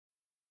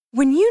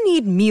When you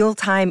need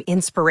mealtime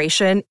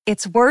inspiration,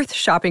 it's worth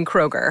shopping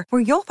Kroger,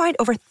 where you'll find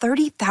over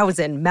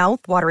 30,000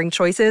 mouth-watering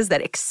choices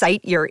that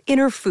excite your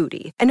inner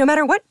foodie. And no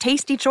matter what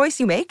tasty choice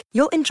you make,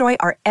 you'll enjoy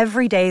our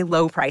everyday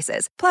low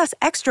prices, plus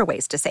extra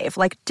ways to save,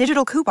 like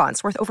digital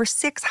coupons worth over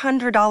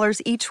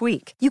 $600 each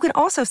week. You can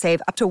also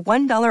save up to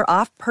 $1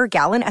 off per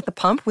gallon at the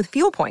pump with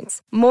fuel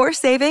points. More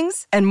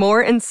savings and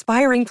more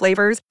inspiring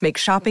flavors make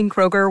shopping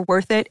Kroger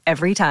worth it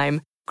every time.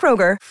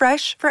 Kroger,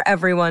 fresh for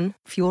everyone.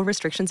 Fuel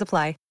restrictions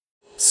apply.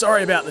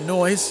 Sorry about the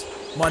noise.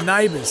 My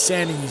neighbour's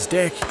sanding his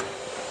deck.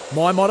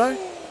 My motto?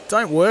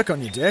 Don't work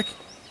on your deck,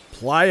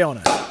 play on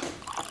it.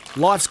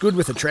 Life's good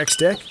with a Trex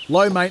deck.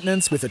 Low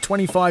maintenance with a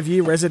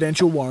 25-year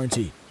residential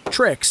warranty.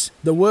 Trex,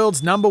 the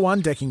world's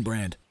 #1 decking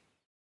brand.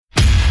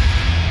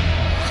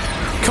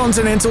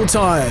 Continental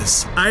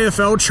Tires,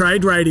 AFL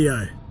Trade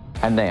Radio.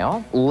 And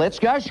now, let's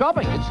go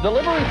shopping. It's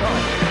delivery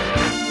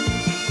time.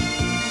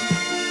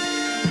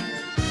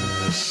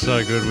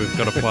 So good, we've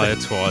got to play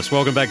it twice.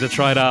 Welcome back to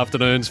Trade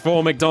Afternoons.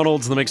 For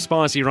McDonald's, the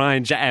McSpicy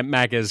range at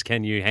Macca's.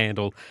 Can you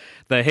handle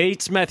the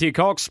heat? Matthew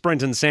Cox,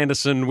 Brenton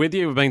Sanderson with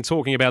you. We've been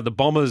talking about the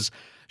Bombers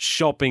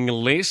shopping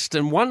list,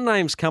 and one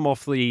name's come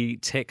off the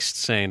text,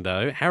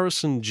 Sando,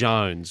 Harrison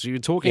Jones. You were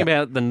talking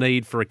about the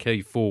need for a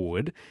key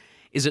forward.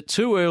 Is it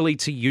too early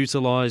to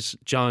utilise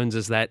Jones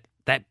as that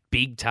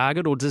big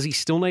target, or does he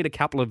still need a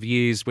couple of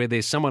years where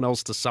there's someone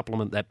else to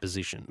supplement that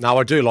position? No,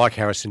 I do like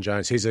Harrison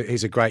Jones. He's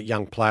a great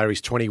young player.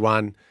 He's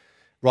 21,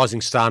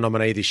 Rising Star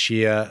nominee this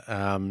year.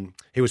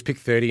 He was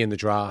picked 30 in the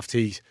draft.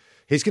 He's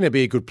going to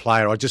be a good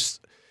player.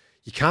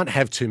 You can't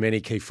have too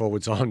many key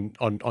forwards on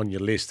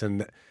your list.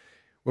 And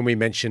when we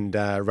mentioned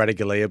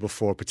Radigalia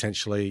before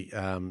potentially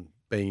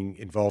being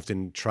involved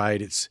in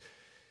trade, it's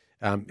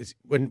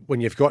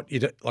when you've got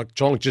like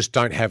Geelong just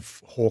don't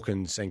have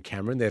Hawkins and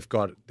Cameron. They've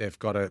got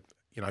a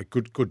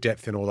good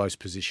depth in all those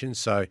positions.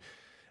 So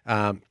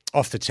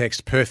off the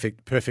text,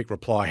 perfect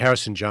reply.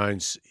 Harrison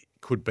Jones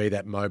could be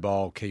that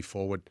mobile key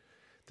forward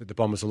that the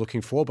Bombers are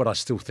looking for, but I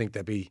still think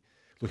they'll be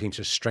looking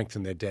to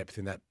strengthen their depth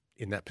in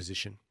that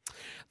position.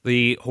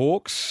 The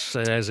Hawks,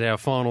 as our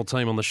final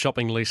team on the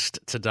shopping list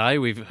today,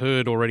 we've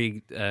heard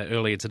already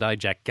earlier today,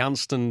 Jack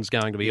Gunston's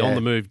going to be on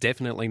the move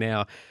definitely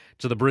now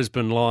to the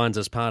Brisbane Lions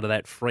as part of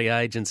that free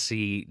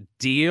agency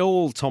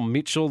deal. Tom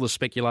Mitchell, the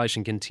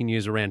speculation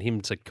continues around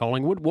him to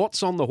Collingwood.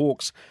 What's on the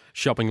Hawks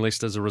shopping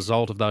list as a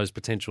result of those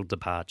potential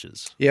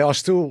departures? Yeah,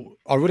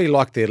 I really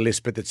like their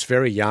list, but it's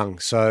very young.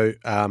 So,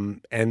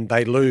 and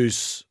they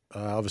lose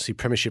obviously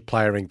premiership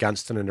player in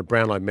Gunston and a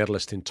Brownlow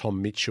medalist in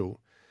Tom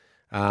Mitchell.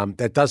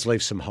 That does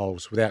leave some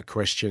holes without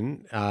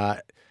question.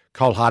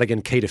 Cole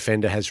Hartigan, key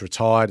defender, has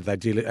retired.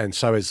 And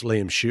so has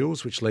Liam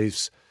Shields, which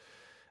leaves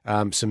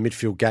some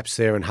midfield gaps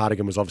there, and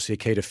Hartigan was obviously a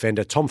key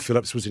defender. Tom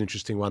Phillips was an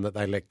interesting one that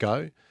they let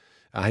go.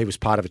 He was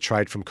part of a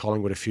trade from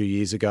Collingwood a few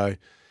years ago.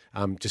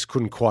 Just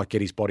couldn't quite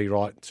get his body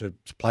right to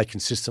play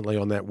consistently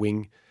on that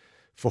wing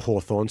for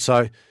Hawthorn.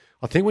 So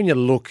I think when you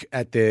look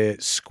at their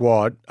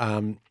squad,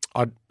 I'm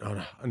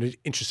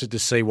interested to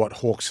see what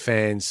Hawks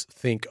fans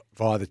think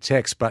via the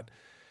text, but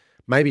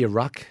maybe a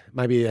ruck.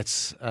 Maybe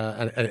that's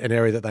an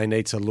area that they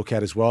need to look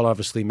at as well.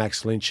 Obviously,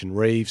 Max Lynch and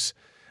Reeves,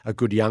 a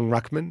good young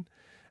ruckman.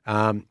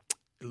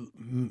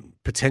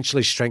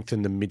 Potentially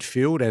strengthen the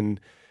midfield, and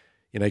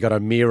you got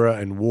O'Meara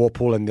and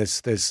Warple, and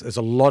there's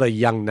a lot of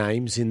young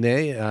names in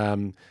there.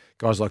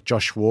 Guys like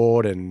Josh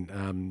Ward and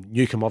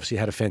Newcomb obviously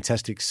had a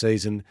fantastic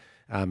season.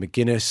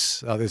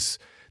 McGuinness,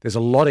 there's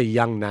a lot of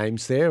young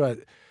names there,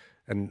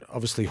 and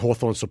obviously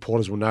Hawthorn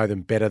supporters will know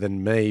them better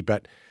than me.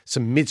 But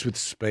some mids with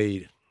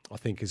speed, I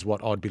think, is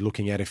what I'd be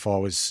looking at if I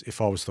was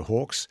the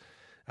Hawks.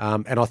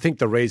 And I think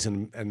the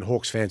reason, and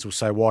Hawks fans will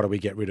say, why do we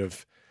get rid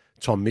of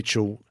Tom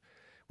Mitchell?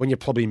 When you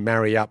probably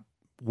marry up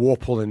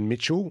Warple and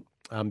Mitchell,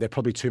 they're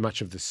probably too much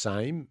of the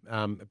same,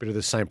 a bit of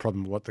the same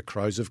problem what the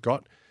Crows have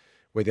got,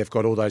 where they've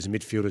got all those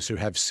midfielders who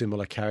have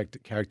similar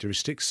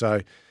characteristics.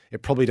 So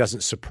it probably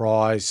doesn't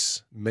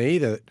surprise me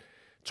that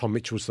Tom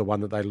Mitchell's the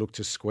one that they look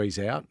to squeeze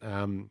out.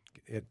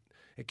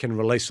 It can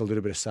release a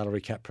little bit of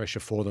salary cap pressure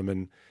for them,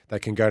 and they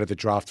can go to the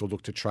draft or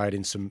look to trade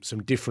in some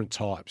different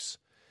types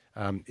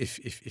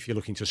if you're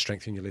looking to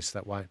strengthen your list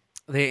that way.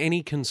 Are there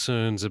any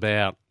concerns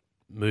about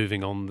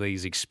moving on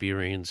these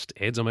experienced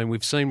heads? I mean,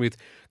 we've seen with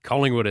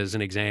Collingwood as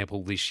an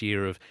example this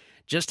year of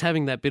just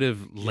having that bit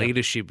of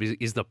leadership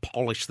is the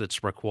polish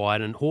that's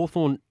required, and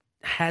Hawthorn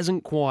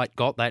hasn't quite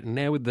got that. And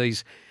now with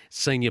these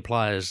senior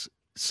players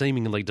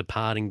seemingly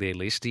departing their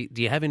list, do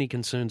you have any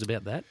concerns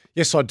about that?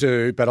 Yes, I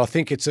do, but I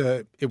think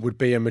it would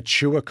be a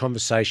mature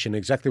conversation,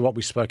 exactly what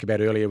we spoke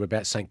about earlier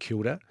about St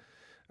Kilda.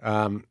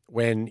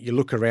 When you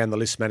look around the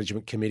list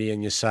management committee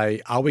and you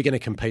say, are we going to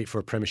compete for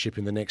a premiership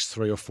in the next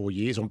 3 or 4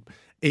 years, or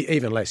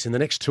even less, in the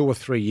next 2 or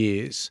 3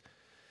 years,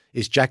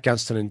 is Jack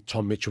Gunston and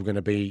Tom Mitchell going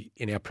to be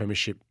in our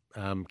premiership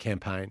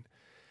campaign?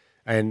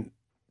 And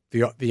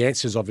the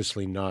answer is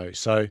obviously no.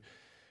 So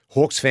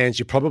Hawks fans,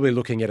 you're probably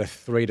looking at a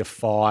 3 to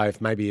 5,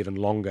 maybe even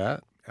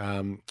longer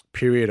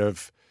period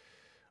of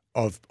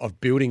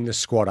building the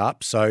squad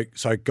up. So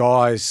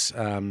guys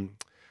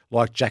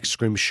like Jack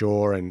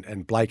Scrimshaw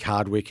and Blake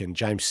Hardwick and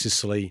James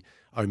Sicily,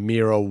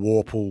 O'Meara,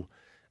 Warple,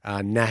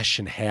 Nash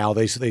and Howe,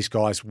 these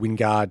guys,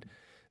 Wingard,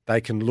 they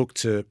can look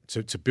to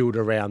build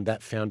around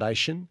that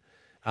foundation.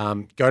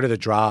 Go to the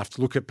draft,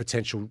 look at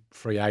potential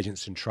free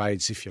agents and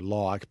trades if you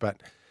like,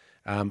 but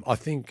I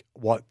think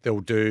what they'll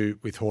do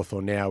with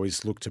Hawthorn now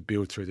is look to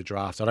build through the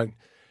draft. I don't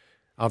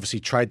obviously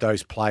trade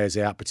those players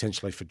out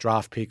potentially for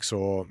draft picks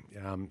or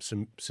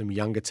some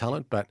younger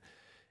talent, but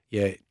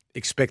yeah,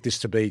 expect this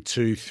to be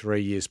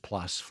 2-3 years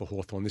plus for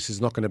Hawthorn. This is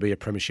not going to be a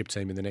premiership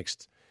team in the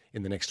next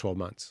 12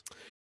 months.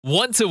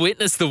 Want to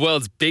witness the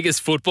world's biggest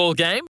football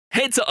game?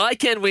 Head to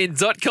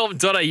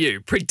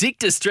iCanWin.com.au,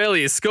 predict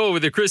Australia's score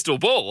with a crystal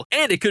ball,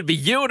 and it could be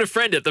you and a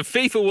friend at the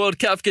FIFA World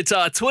Cup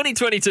Qatar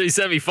 2022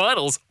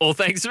 semi-finals, all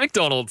thanks to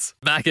McDonald's.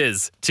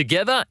 Maccas,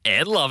 together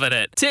and loving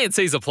it.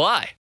 TNCs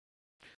apply.